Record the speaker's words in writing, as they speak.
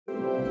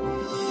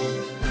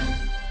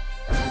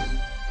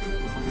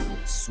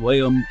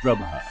Swayam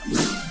Prabha.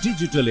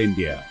 Digital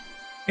India.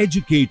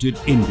 Educated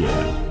India.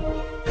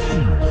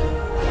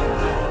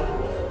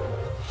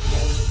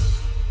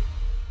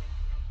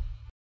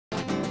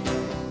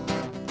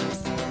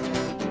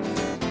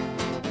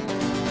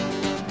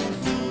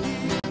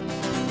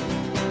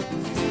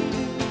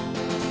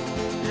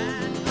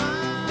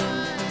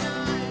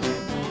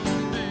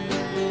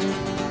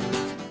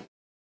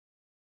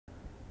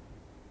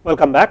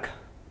 Welcome back.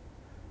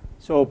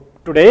 So,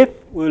 today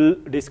we will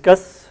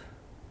discuss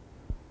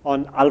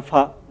on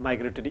alpha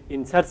migratory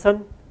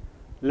insertion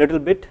little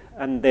bit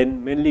and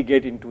then mainly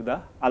get into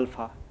the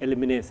alpha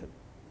elimination.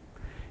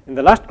 In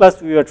the last class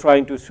we were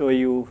trying to show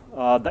you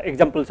the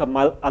examples of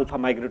alpha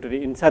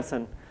migratory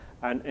insertion,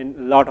 and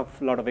in lot of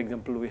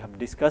example we have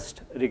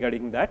discussed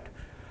regarding that.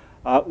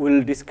 We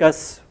will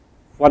discuss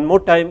one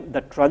more time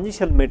the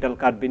transition metal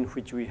carbene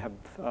which we have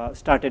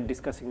started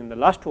discussing in the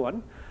last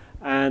one,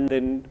 and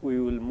then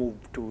we will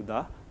move to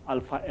the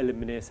alpha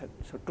elimination.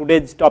 So,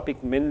 today's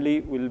topic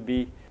mainly will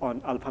be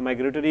on alpha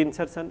migratory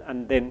insertion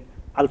and then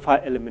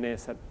alpha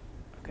elimination.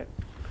 Okay.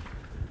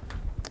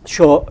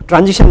 So,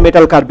 transition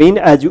metal carbene,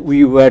 as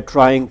we were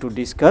trying to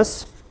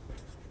discuss,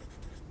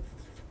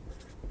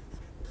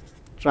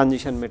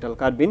 transition metal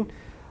carbene,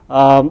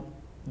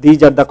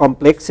 these are the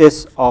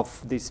complexes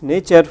of this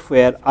nature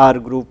where R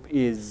group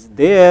is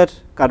there,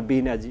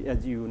 carbene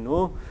as you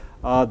know.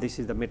 This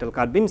is the metal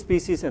carbene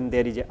species and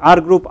there is a R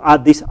group.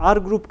 This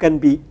R group can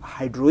be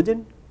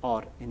hydrogen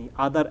or any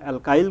other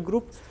alkyl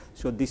group.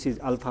 So, this is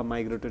alpha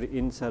migratory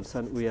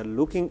insertion we are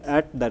looking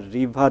at. The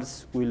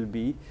reverse will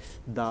be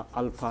the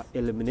alpha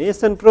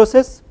elimination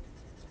process.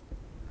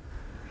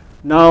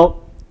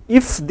 Now,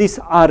 if this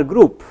R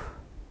group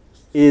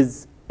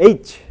is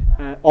H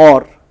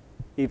or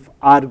if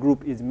R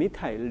group is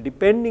methyl,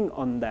 depending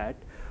on that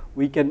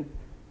we can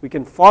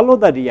follow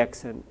the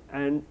reaction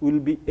and we will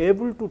be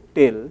able to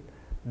tell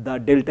the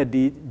delta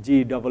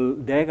G double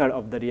dagger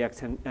of the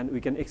reaction, and we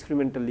can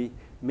experimentally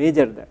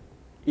measure that.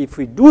 If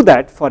we do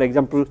that, for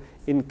example,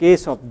 in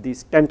case of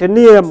this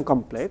titanium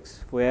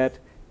complex where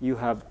you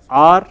have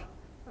R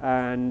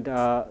and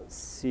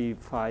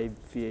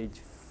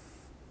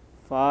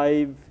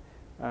C5PH5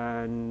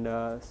 and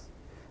no,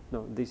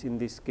 this in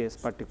this case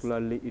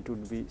particularly it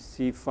would be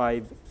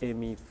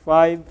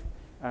C5Me5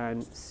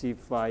 and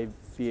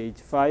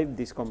C5PH5,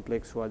 this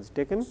complex was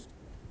taken.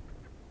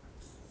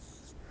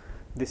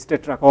 This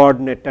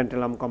tetracoordinate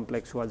tantalum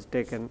complex was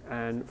taken,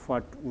 and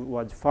what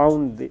was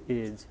found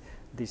is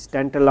this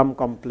tantalum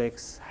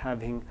complex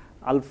having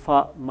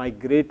alpha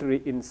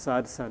migratory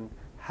insertion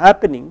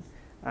happening,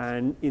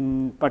 and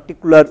in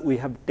particular we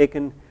have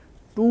taken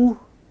two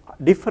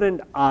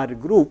different R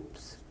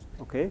groups.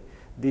 Okay.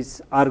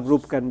 This R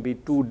group can be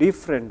two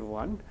different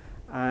one,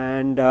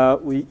 and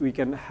we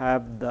can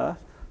have the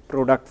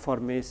product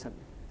formation.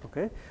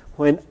 Okay.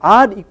 When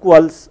R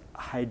equals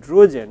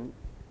hydrogen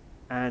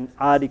and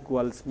R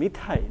equals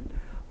methyl,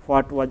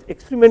 what was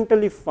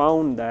experimentally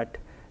found that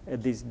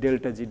this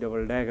delta G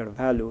double dagger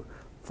value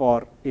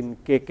for in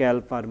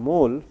kcal per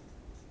mole,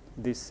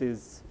 this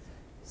is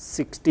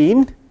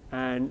 16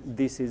 and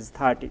this is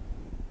 30.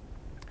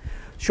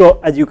 So,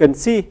 as you can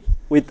see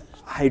with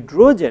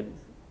hydrogen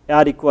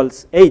R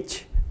equals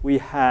H, we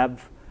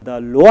have the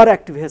lower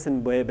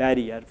activation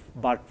barrier,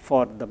 but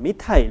for the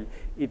methyl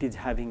it is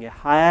having a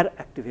higher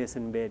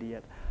activation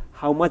barrier.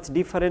 How much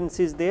difference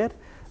is there?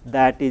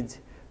 That is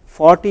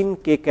 14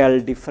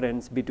 kcal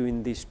difference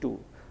between these two.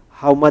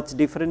 How much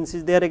difference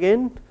is there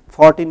again?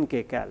 14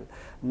 kcal.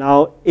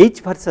 Now,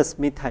 H versus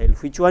methyl,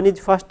 which one is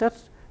faster?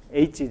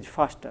 H is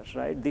faster,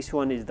 right? This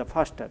one is the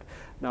faster.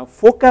 Now,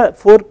 14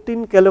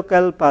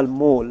 kcal per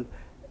mole,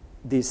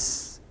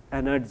 this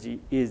energy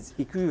is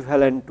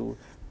equivalent to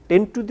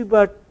 10 to the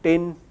power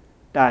 10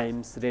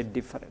 times rate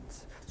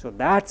difference. So,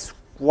 that is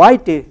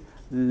quite a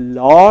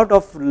lot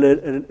of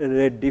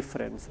rate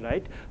difference,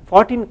 right?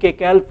 14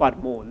 kcal per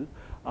mole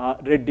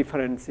rate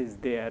difference is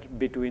there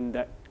between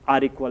the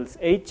R equals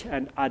H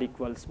and R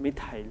equals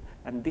methyl,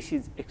 and this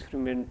is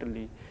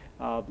experimentally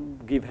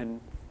given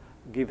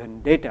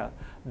data.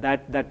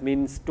 That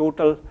means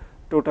total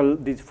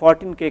this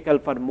 14 kcal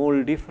per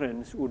mole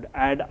difference would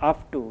add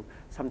up to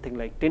something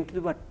like 10 to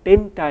the power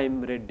 10 time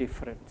rate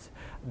difference.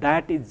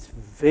 That is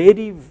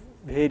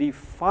very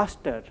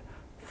faster,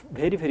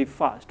 very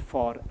fast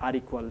for R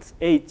equals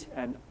H,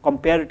 and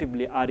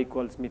comparatively R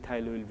equals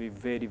methyl will be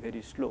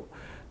very slow.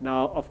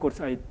 Now, of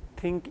course, I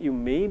think you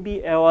may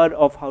be aware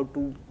of how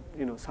to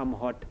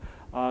somewhat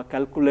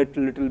calculate a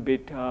little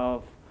bit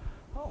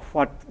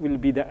what will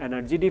be the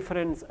energy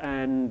difference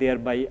and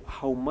thereby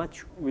how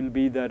much will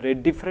be the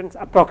rate difference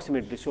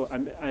approximately. So,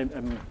 I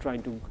am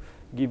trying to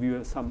give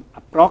you some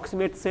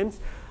approximate sense.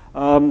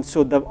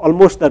 So,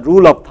 almost the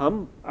rule of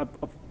thumb,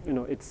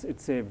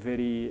 it's a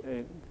very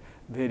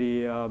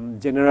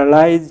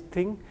generalized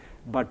thing,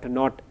 but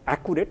not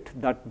accurate,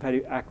 that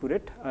very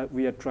accurate.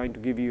 We are trying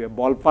to give you a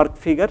ballpark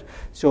figure.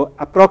 So,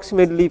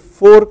 approximately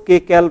 4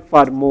 kcal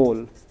per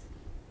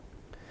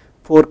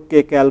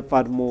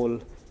mole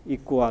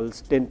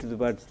equals 10 to the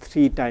power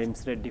 3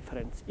 times rate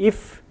difference.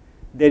 If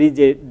there is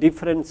a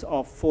difference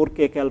of 4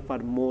 kcal per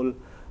mole,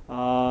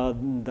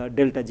 the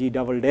delta G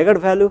double dagger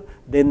value,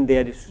 then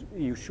there is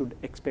you should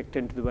expect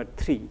 10 to the power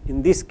 3.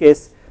 In this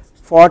case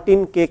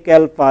 14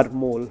 kcal per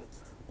mole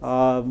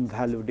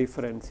value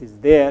difference is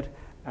there,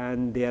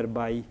 and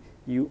thereby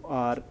you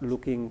are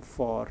looking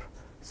for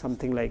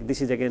something like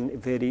this is again a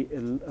very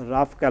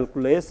rough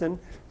calculation.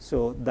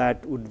 So,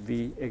 that would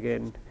be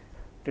again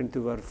 10 to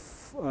the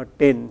power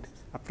 10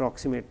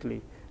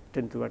 approximately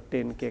 10 to the power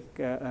 10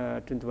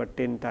 10 to the power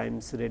 10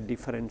 times rate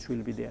difference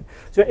will be there.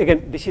 So,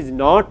 again this is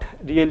not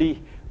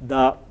really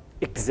the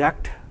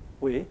exact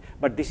way,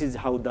 but this is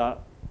how the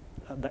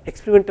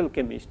experimental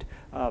chemist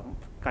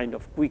kind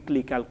of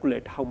quickly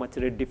calculate how much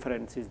rate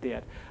difference is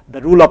there. The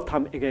rule of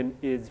thumb again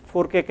is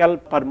 4 kcal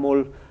per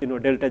mole,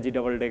 delta G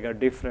double dagger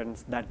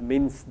difference. That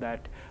means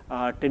that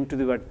 10 to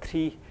the power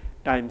 3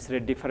 times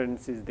rate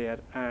difference is there,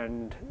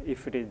 and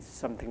if it is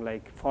something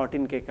like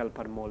 14 kcal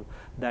per mole,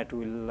 that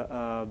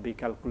will be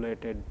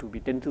calculated to be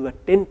 10 to the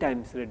 10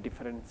 times rate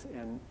difference,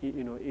 and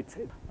it's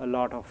a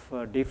lot of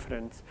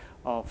difference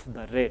of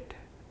the rate.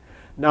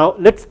 Now,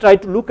 let us try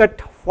to look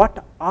at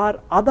what are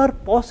other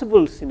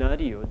possible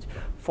scenarios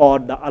for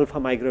the alpha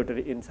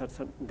migratory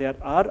insertion. There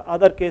are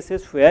other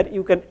cases where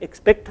you can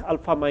expect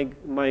alpha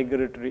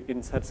migratory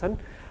insertion,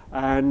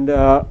 and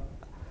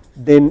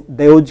then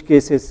those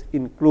cases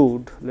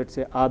include, let us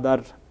say,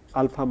 other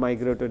alpha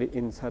migratory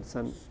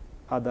insertion,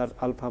 other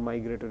alpha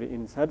migratory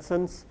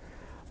insertions.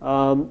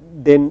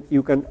 Then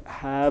you can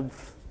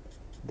have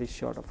this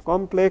sort of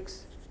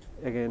complex,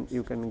 again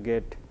you can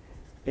get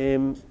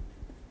M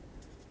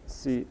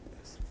C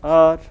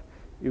R,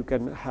 you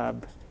can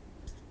have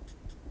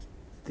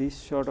this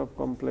sort of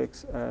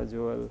complex as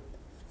well,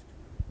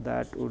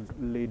 that would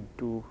lead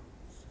to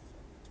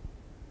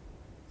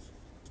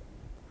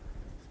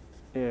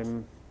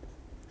M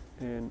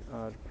N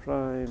R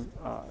prime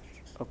R.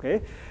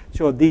 Okay.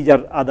 So, these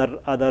are other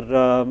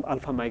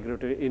alpha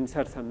migratory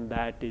insertion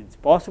that is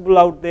possible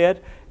out there.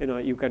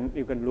 You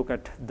can look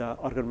at the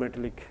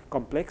organometallic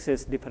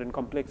complexes, different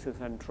complexes,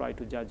 and try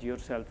to judge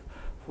yourself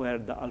where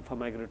the alpha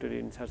migratory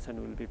insertion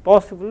will be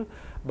possible.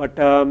 But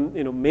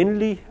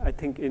mainly I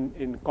think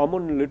in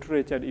common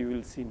literature you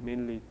will see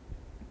mainly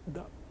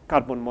the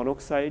carbon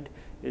monoxide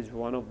is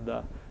one of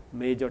the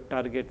major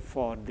target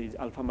for these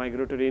alpha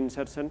migratory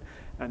insertion,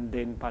 and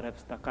then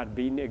perhaps the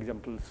carbene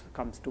examples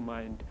comes to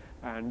mind,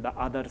 and the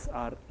others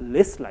are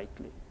less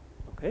likely.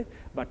 Okay.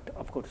 But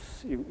of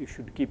course, you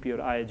should keep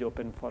your eyes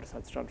open for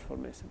such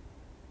transformation.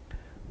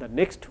 The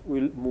next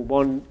we will move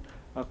on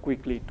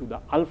quickly to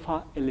the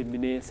alpha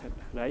elimination,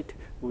 right.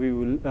 We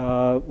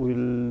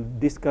will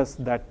discuss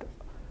that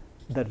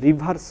the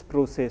reverse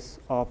process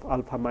of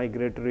alpha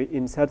migratory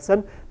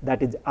insertion,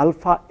 that is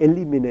alpha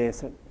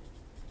elimination.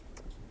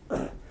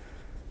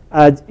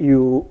 As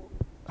you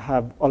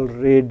have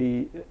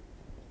already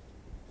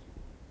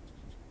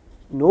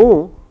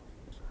know,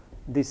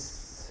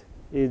 this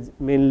is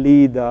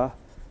mainly the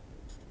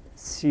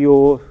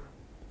CO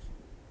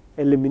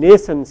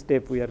elimination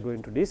step we are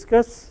going to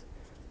discuss.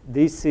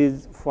 This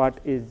is what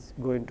is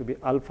going to be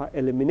alpha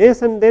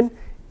elimination, then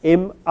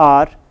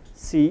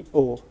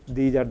MrCO,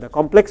 these are the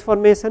complex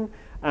formation,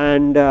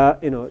 and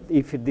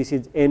if this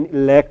is n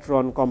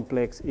electron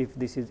complex, if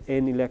this is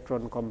n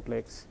electron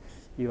complex,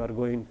 you are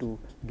going to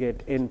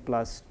get n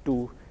plus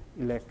 2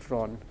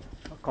 electron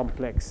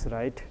complex,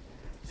 right.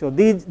 So,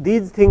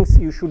 these things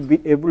you should be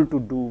able to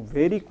do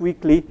very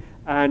quickly,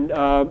 and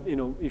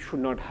you should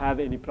not have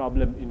any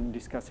problem in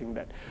discussing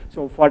that.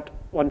 So,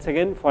 once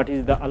again what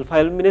is the alpha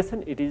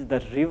elimination? It is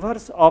the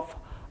reverse of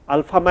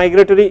alpha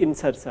migratory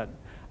insertion,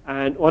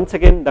 and once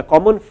again the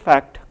common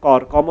fact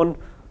or common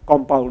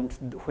compounds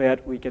where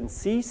we can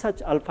see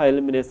such alpha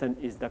elimination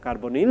is the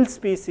carbonyl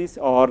species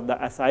or the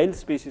acyl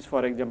species,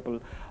 for example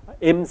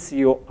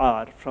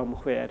MCOR, from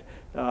where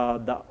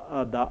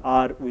the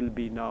R will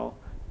be now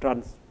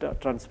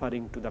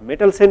transferring to the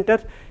metal center.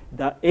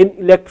 The n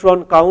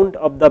electron count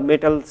of the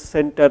metal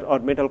center or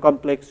metal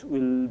complex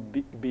will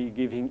be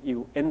giving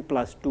you n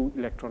plus 2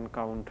 electron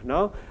count.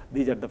 Now,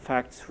 these are the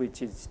facts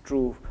which is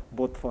true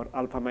both for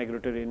alpha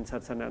migratory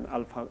insertion and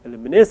alpha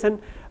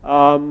elimination.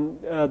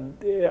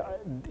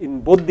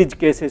 In both these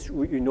cases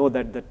we know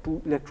that the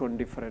 2 electron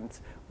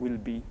difference will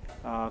be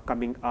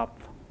coming up.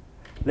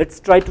 Let us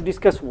try to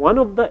discuss one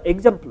of the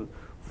example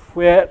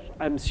where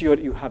I am sure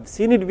you have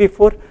seen it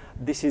before.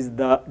 This is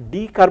the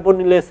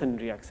decarbonylation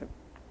reaction.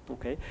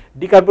 Okay.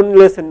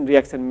 Decarbonylation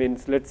reaction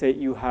means, let us say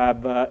you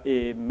have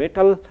a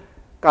metal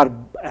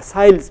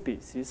acyl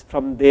species,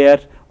 from there,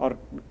 or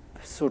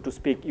so to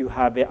speak, you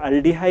have a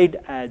aldehyde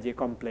as a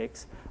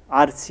complex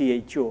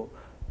RCHO.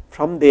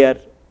 From there,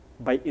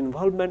 by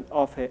involvement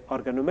of a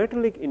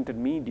organometallic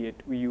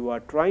intermediate, you are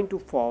trying to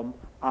form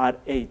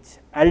RH,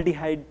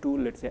 aldehyde to,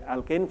 let us say,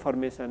 alkane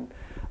formation.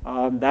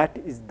 That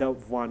is the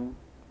one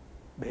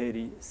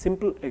very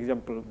simple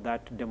example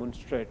that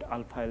demonstrate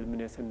alpha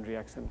elimination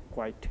reaction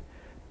quite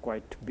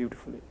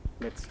beautifully.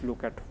 Let us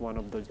look at one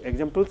of those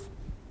examples.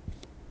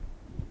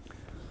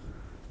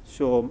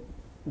 So,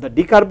 the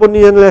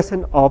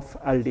decarbonylation of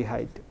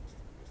aldehyde.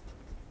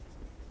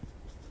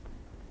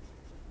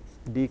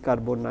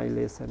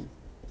 decarbonylation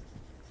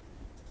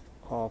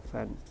of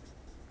an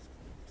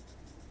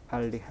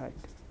aldehyde.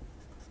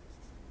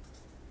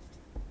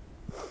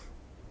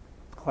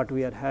 What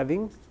we are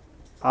having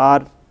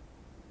RCHO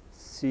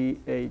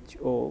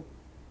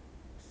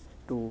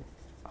to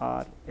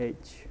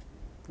RH,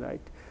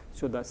 right.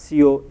 So, the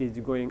CO is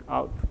going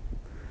out.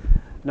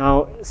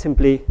 Now,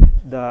 simply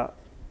the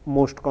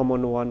most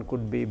common one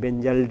could be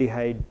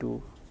benzaldehyde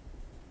to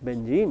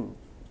benzene,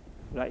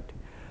 right.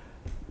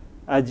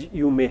 As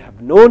you may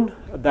have known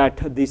that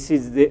this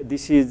is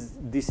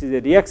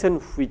a reaction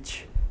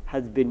which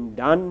has been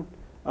done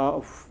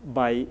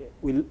by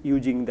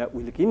using the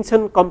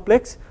Wilkinson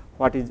complex.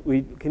 What is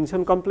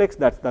Wilkinson complex?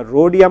 That is the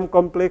rhodium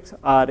complex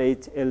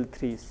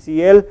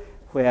RHL3Cl,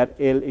 where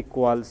L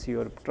equals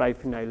your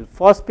triphenyl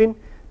phosphine.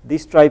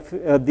 This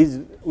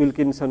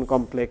Wilkinson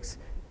complex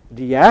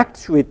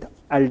reacts with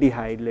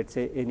aldehyde, let us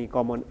say any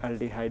common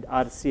aldehyde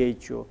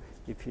RCHO.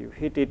 If you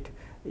hit it,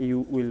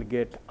 you will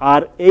get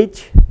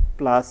RH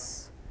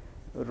plus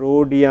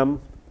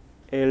rhodium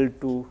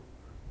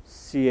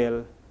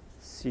L2Cl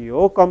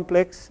CO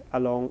complex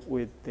along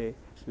with the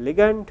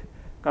ligand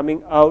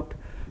coming out.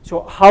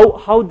 So,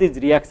 how these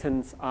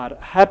reactions are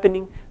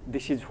happening?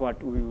 This is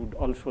what we would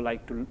also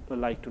like to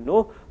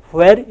know.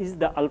 Where is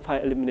the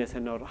alpha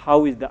elimination, or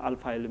how is the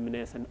alpha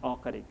elimination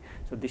occurring?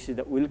 So, this is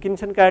the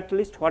Wilkinson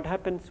catalyst. What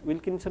happens?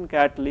 Wilkinson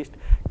catalyst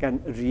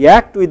can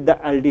react with the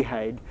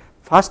aldehyde.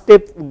 First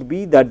step would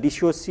be the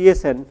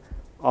dissociation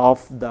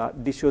of the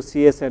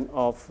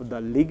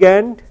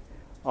ligand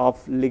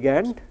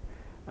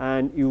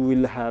and you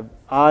will have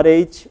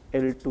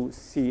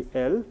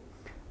RHL2Cl.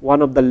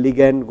 One of the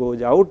ligand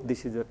goes out,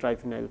 this is a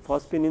triphenyl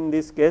phosphine in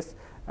this case,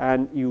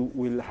 and you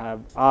will have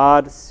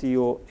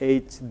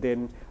RCOH,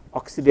 then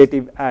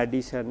oxidative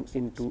addition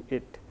into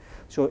it.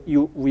 So,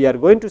 we are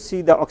going to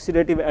see the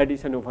oxidative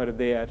addition over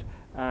there,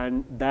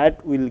 and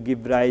that will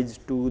give rise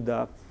to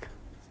the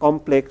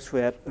complex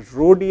where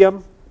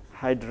rhodium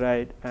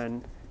hydride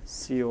and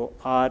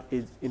COR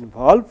is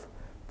involved.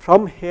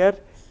 From here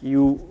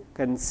you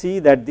can see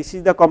that this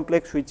is the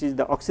complex which is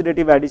the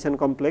oxidative addition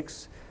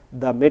complex.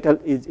 The metal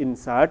is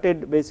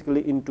inserted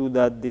basically into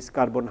this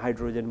carbon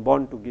hydrogen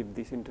bond to give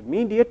this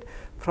intermediate.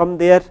 From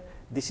there,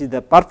 this is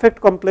the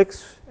perfect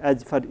complex,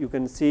 as far you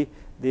can see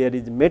there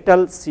is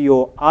metal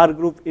COR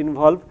group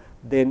involved.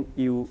 Then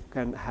you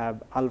can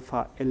have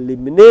alpha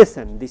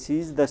elimination. This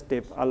is the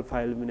step alpha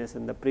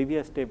elimination. The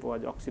previous step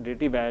was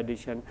oxidative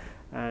addition,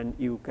 and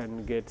you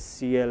can get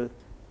Cl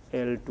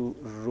L2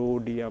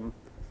 rhodium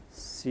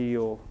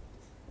COH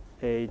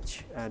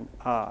and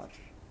R,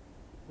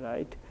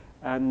 right.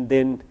 And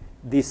then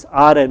this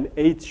R and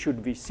H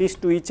should be cis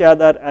to each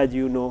other, as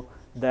you know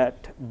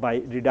that by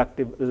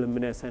reductive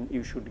elimination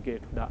you should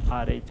get the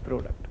RH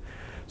product.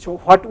 So,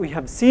 what we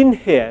have seen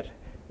here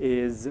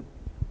is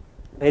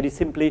very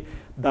simply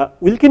the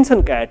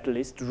Wilkinson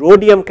catalyst,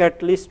 rhodium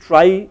catalyst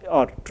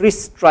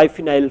tris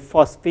triphenyl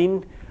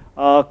phosphine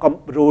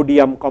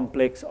rhodium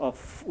complex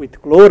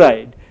with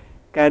chloride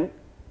can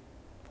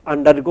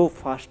undergo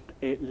first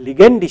a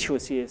ligand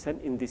dissociation.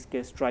 In this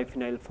case,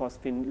 triphenyl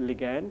phosphine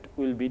ligand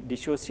will be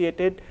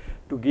dissociated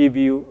to give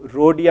you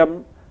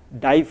rhodium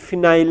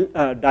triphenyl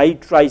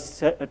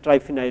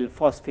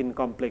phosphine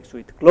complex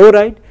with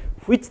chloride,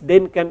 which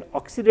then can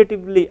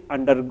oxidatively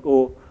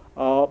undergo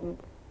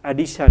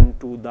addition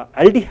to the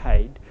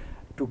aldehyde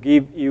to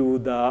give you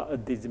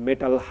this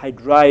metal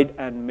hydride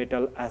and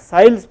metal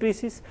acyl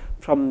species.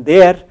 From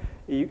there,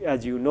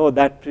 as you know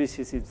that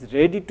species is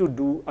ready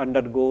to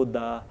undergo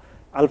the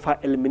alpha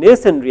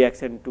elimination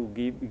reaction to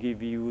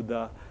give you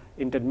the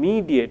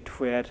intermediate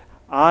where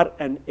R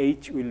and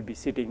H will be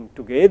sitting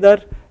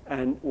together,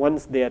 and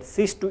once they are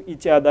cis to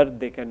each other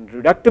they can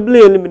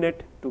reductively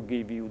eliminate to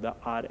give you the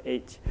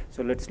RH.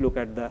 So, let us look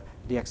at the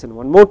reaction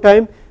one more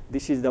time.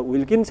 This is the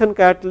Wilkinson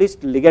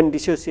catalyst, ligand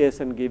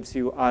dissociation gives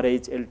you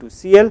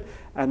RHL2Cl,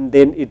 and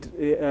then it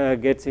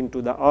gets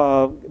into the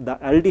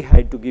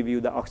aldehyde to give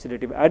you the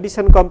oxidative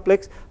addition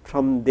complex.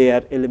 From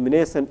there,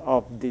 elimination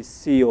of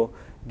this CO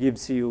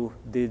gives you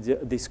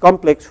this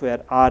complex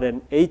where R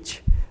and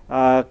H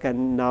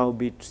can now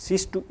be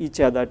cis to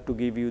each other to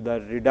give you the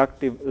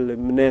reductive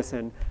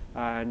elimination,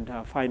 and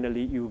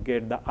finally you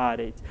get the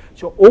RH.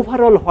 So,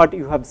 overall what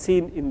you have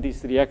seen in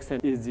this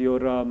reaction is your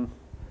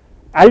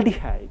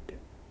aldehyde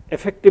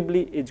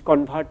effectively is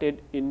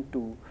converted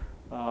into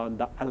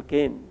the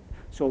alkane.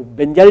 So,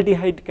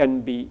 benzaldehyde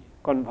can be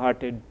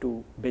converted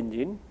to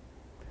benzene.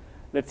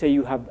 Let us say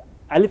you have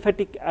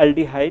aliphatic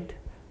aldehyde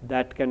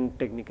that can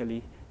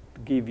technically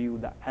give you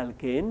the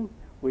alkane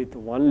with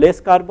one less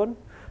carbon.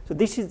 So,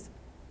 this is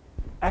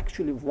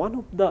actually one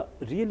of the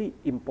really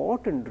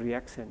important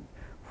reaction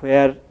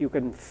where you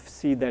can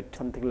see that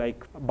something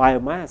like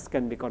biomass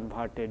can be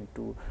converted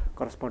to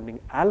corresponding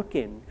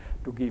alkane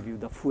to give you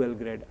the fuel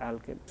grade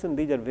alkane. And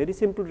these are very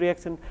simple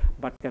reaction,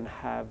 but can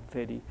have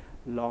very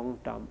long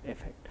term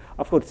effect.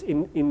 Of course,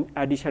 in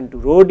addition to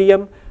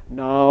rhodium,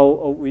 now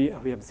we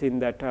have seen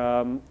that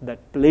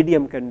that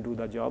palladium can do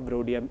the job.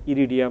 Rhodium,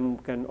 iridium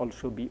can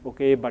also be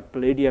okay, but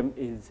palladium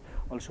is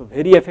also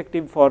very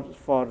effective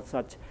for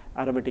such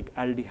aromatic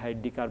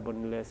aldehyde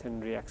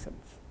decarbonylation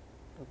reactions.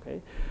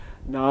 Okay.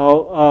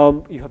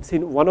 Now, you have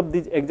seen one of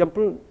these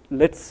example.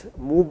 Let us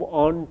move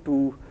on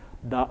to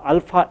the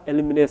alpha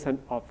elimination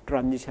of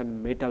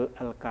transition metal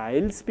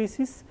alkyl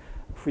species,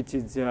 which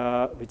is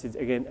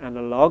again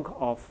analog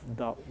of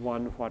the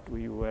one what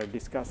we were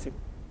discussing.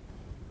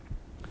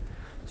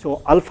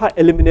 So, alpha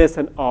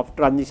elimination of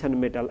transition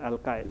metal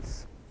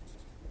alkyls.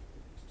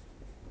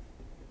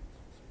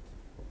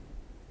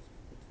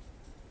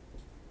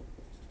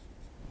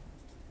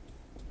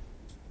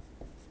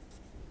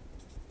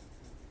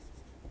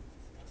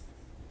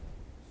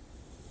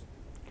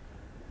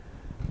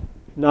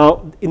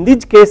 Now, in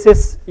these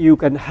cases you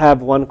can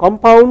have one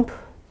compound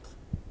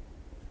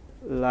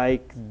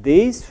like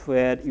this,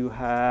 where you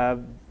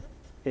have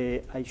a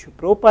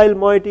isopropyl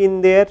moiety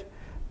in there,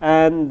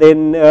 and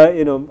then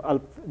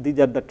these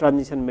are the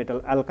transition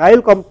metal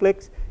alkyl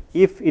complex.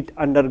 If it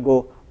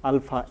undergo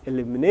alpha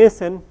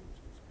elimination,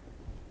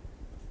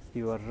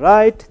 you are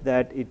right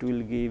that it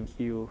will give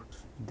you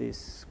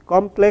this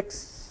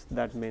complex,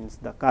 that means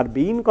the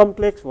carbene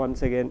complex.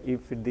 Once again, if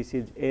this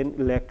is n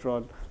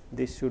electron,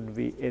 this should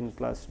be n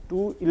plus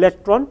 2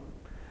 electron.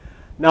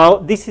 Now,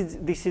 this is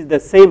the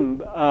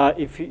same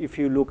if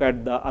you look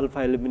at the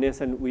alpha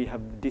elimination we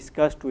have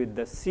discussed with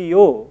the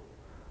CO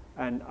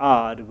and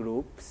R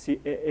group,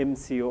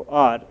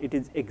 MCOR, it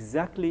is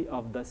exactly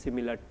of the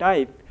similar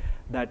type,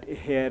 that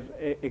here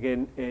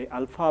again a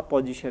alpha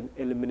position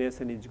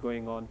elimination is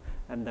going on,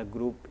 and the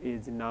group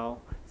is now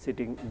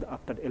sitting,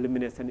 after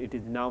elimination it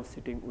is now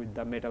sitting with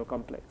the metal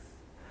complex.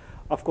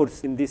 Of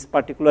course, in this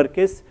particular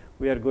case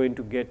we are going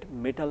to get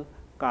metal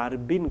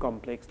carbene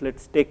complex. Let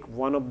us take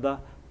one of the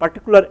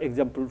particular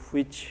example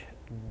which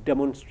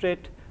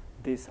demonstrate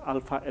this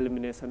alpha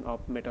elimination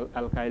of metal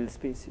alkyl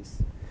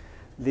species.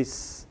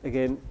 This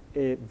again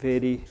a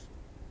very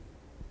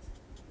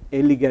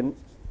elegant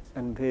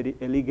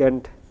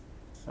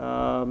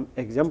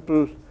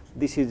example.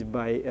 This is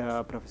by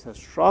Professor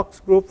Strock's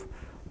group,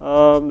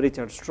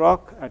 Richard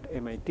Strock at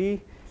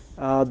MIT.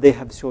 They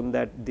have shown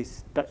that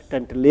this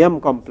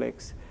tantalum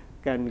complex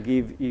can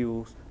give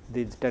you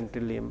this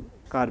tantalum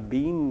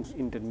carbene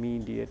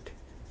intermediate,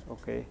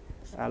 okay,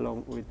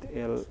 along with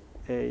L,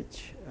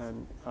 H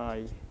and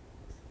I,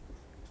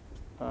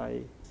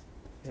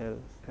 L,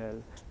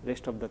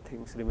 rest of the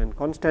things remain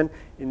constant.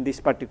 In this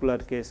particular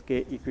case,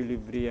 K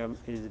equilibrium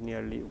is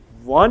nearly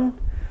 1.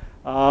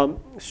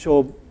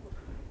 So,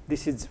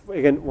 this is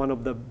again one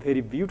of the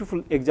very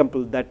beautiful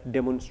example that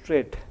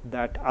demonstrate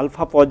that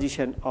alpha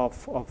position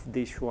of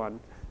this one.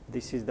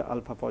 This is the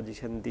alpha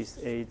position, this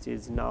H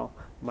is now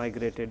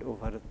migrated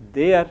over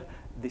there.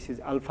 This is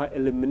alpha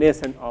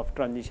elimination of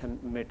transition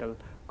metal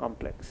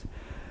complex.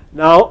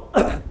 Now,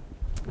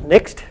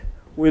 next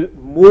we will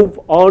move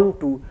on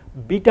to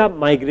beta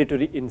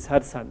migratory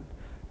insertion,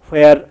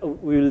 where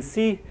we will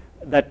see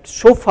that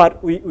so far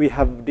we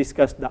have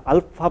discussed the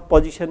alpha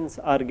positions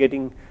are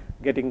getting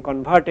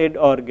converted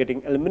or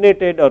getting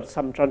eliminated, or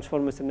some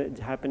transformation is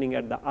happening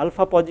at the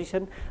alpha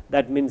position.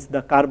 That means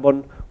the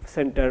carbon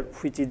center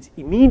which is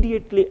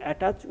immediately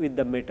attached with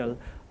the metal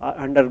are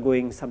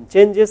undergoing some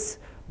changes,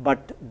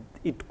 but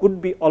it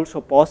could be also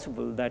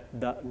possible that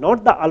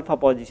not the alpha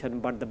position,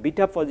 but the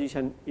beta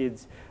position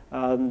is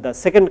the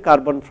second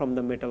carbon from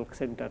the metal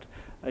center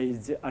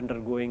is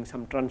undergoing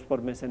some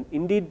transformation.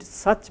 Indeed,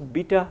 such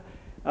beta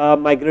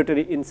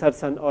migratory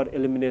insertion or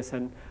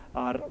elimination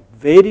are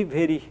very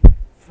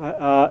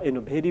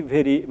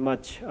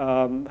much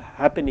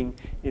happening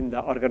in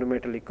the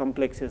organometallic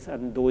complexes,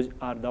 and those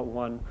are the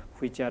one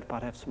which are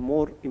perhaps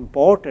more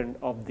important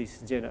of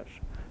this genre.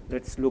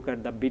 Let us look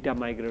at the beta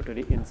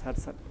migratory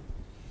insertion.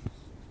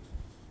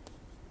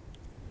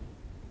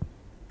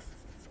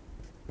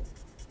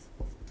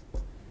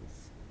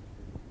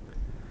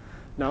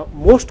 Now,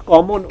 most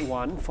common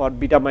one for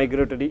beta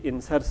migratory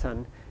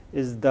insertion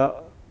is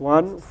the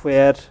one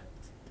where,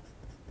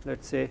 let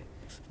us say,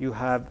 you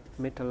have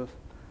metal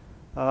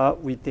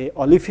with a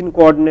olefin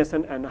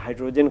coordination and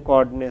hydrogen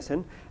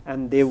coordination,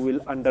 and they will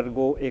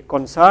undergo a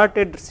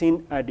concerted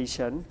syn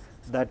addition.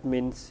 That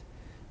means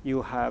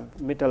you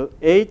have metal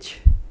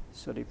H,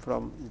 sorry,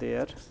 from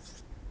there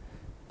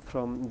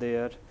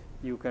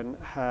you can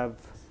have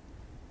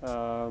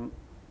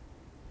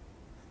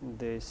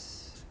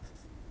this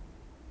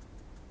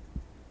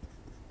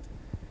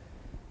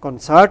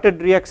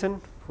concerted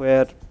reaction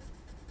where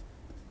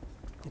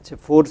it is a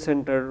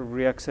 4-center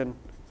reaction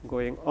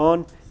going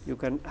on. You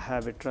can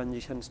have a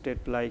transition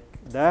state like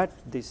that.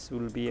 This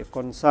will be a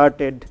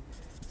concerted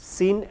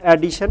syn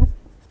addition,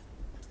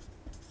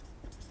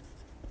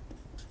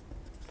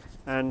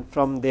 and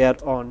from there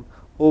on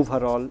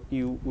overall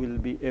you will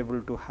be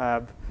able to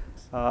have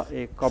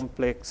a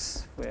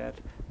complex where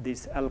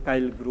this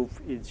alkyl group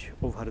is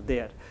over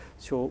there.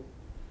 So,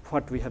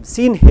 what we have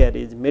seen here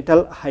is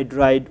metal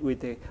hydride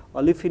with a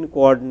olefin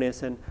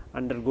coordination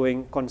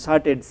undergoing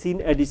concerted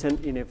syn addition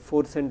in a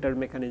 4-center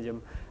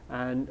mechanism,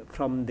 and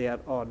from there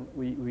on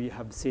we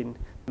have seen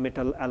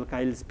metal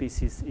alkyl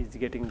species is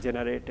getting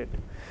generated.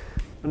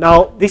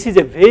 Now, this is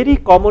a very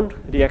common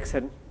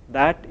reaction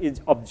that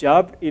is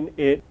observed in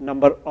a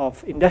number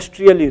of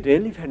industrially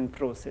relevant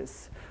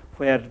process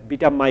where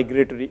beta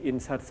migratory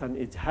insertion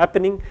is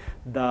happening.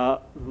 The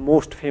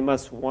most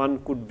famous one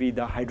could be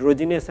the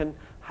hydrogenation,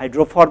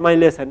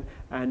 hydroformylation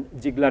and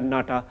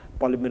Ziegler-Natta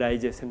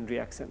polymerization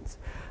reactions.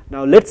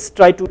 Now, let us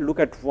try to look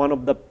at one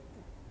of the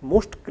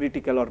most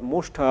critical or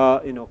most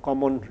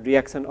common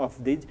reaction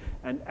of these,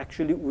 and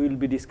actually we will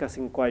be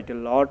discussing quite a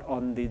lot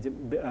on these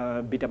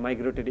beta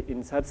migratory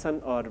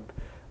insertion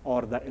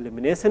or the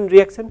elimination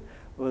reaction.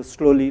 Well,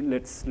 slowly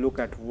let us look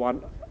at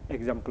one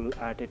example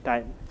at a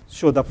time.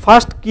 So, the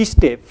first key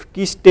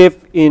step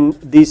in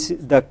this,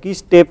 the key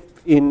step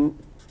in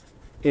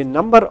a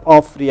number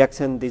of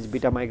reaction these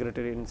beta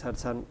migratory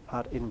insertion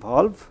are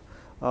involved.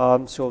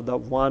 So, the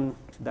one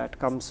that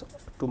comes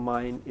to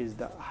mind is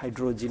the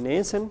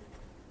hydrogenation.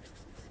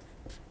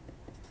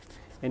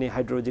 Any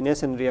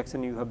hydrogenation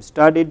reaction you have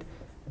studied,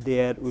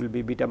 there will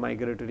be beta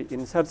migratory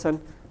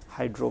insertion,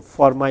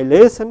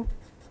 hydroformylation,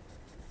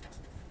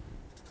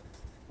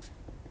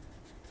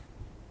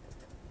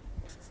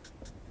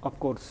 of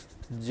course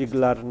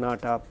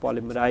Ziegler-Natta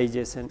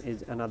polymerization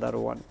is another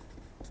one.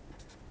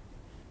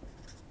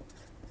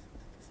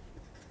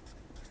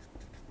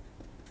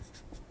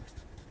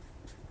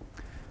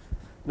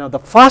 Now, the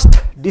first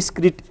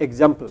discrete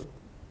example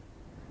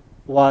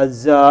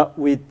was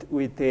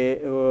with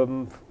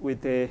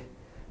a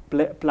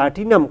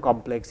platinum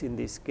complex in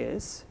this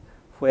case,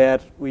 where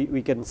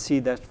we can see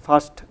that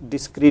first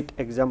discrete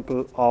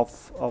example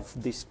of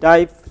this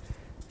type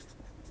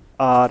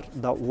are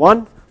the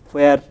one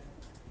where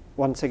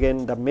once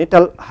again the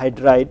metal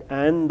hydride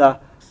and the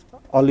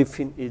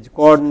olefin is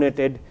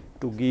coordinated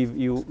to give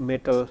you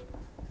metal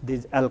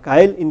this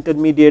alkyl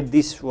intermediate.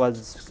 This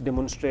was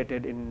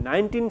demonstrated in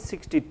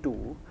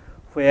 1962,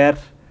 where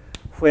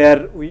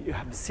we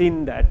have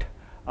seen that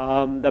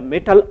the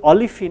metal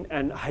olefin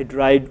and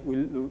hydride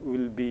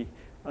will be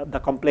the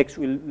complex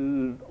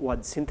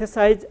was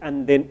synthesized,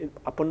 and then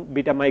upon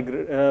beta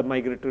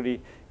migratory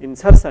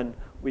insertion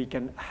we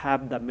can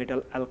have the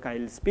metal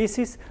alkyl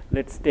species.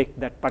 Let us take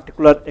that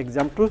particular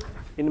example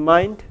in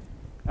mind,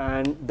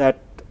 and that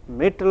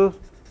metal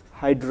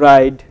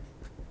hydride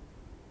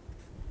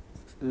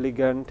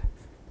ligand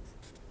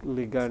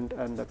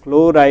and the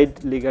chloride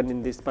ligand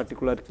in this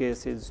particular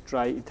case is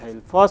triethyl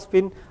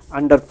phosphine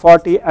under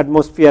 40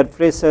 atmosphere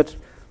pressure,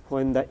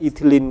 when the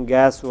ethylene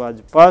gas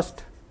was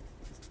passed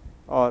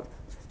or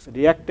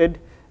reacted,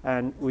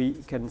 and we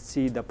can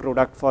see the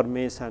product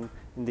formation.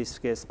 In this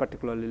case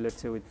particularly, let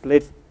us say with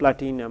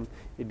platinum,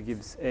 it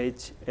gives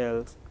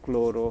HL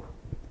chloro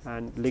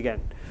and ligand.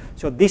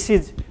 So, this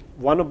is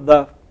one of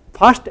the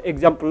first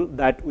example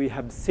that we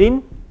have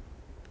seen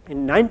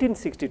in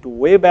 1962,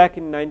 way back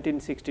in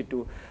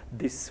 1962,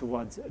 this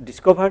was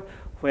discovered,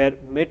 where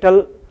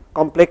metal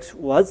complex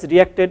was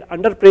reacted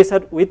under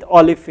pressure with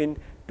olefin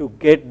to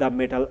get the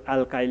metal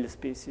alkyl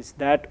species.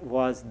 That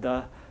was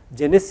the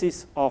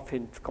genesis of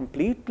a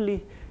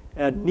completely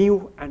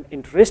new and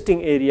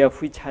interesting area,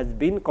 which has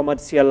been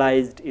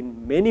commercialized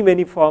in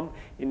many form,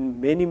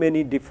 in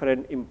many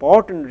different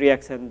important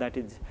reaction, that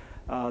is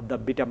the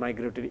beta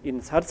migratory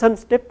insertion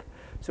step.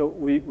 So,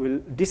 we will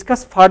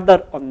discuss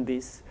further on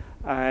this,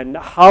 and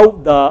how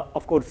the,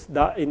 of course,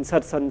 the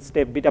insertion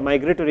step, beta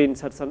migratory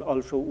insertion,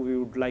 also we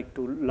would like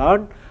to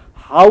learn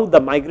how the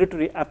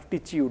migratory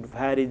aptitude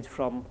varies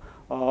from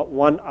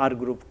one R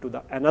group to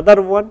the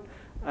another one,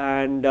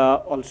 and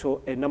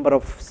also a number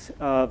of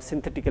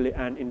synthetically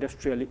and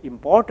industrially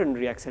important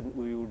reaction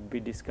we would be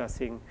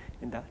discussing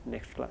in the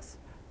next class.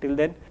 Till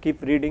then,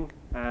 keep reading,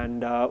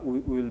 and we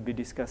will be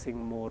discussing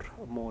more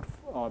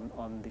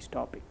on this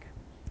topic.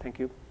 Thank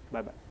you.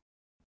 Bye bye.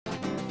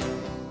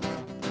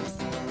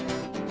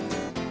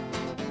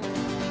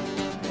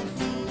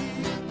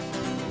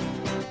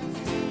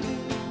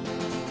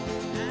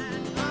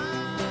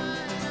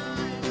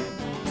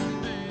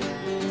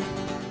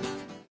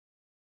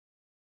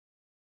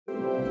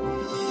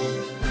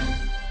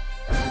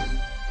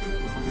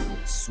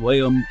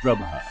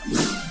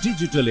 SwayamPrabha.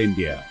 Digital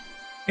India.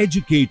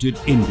 Educated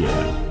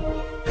India.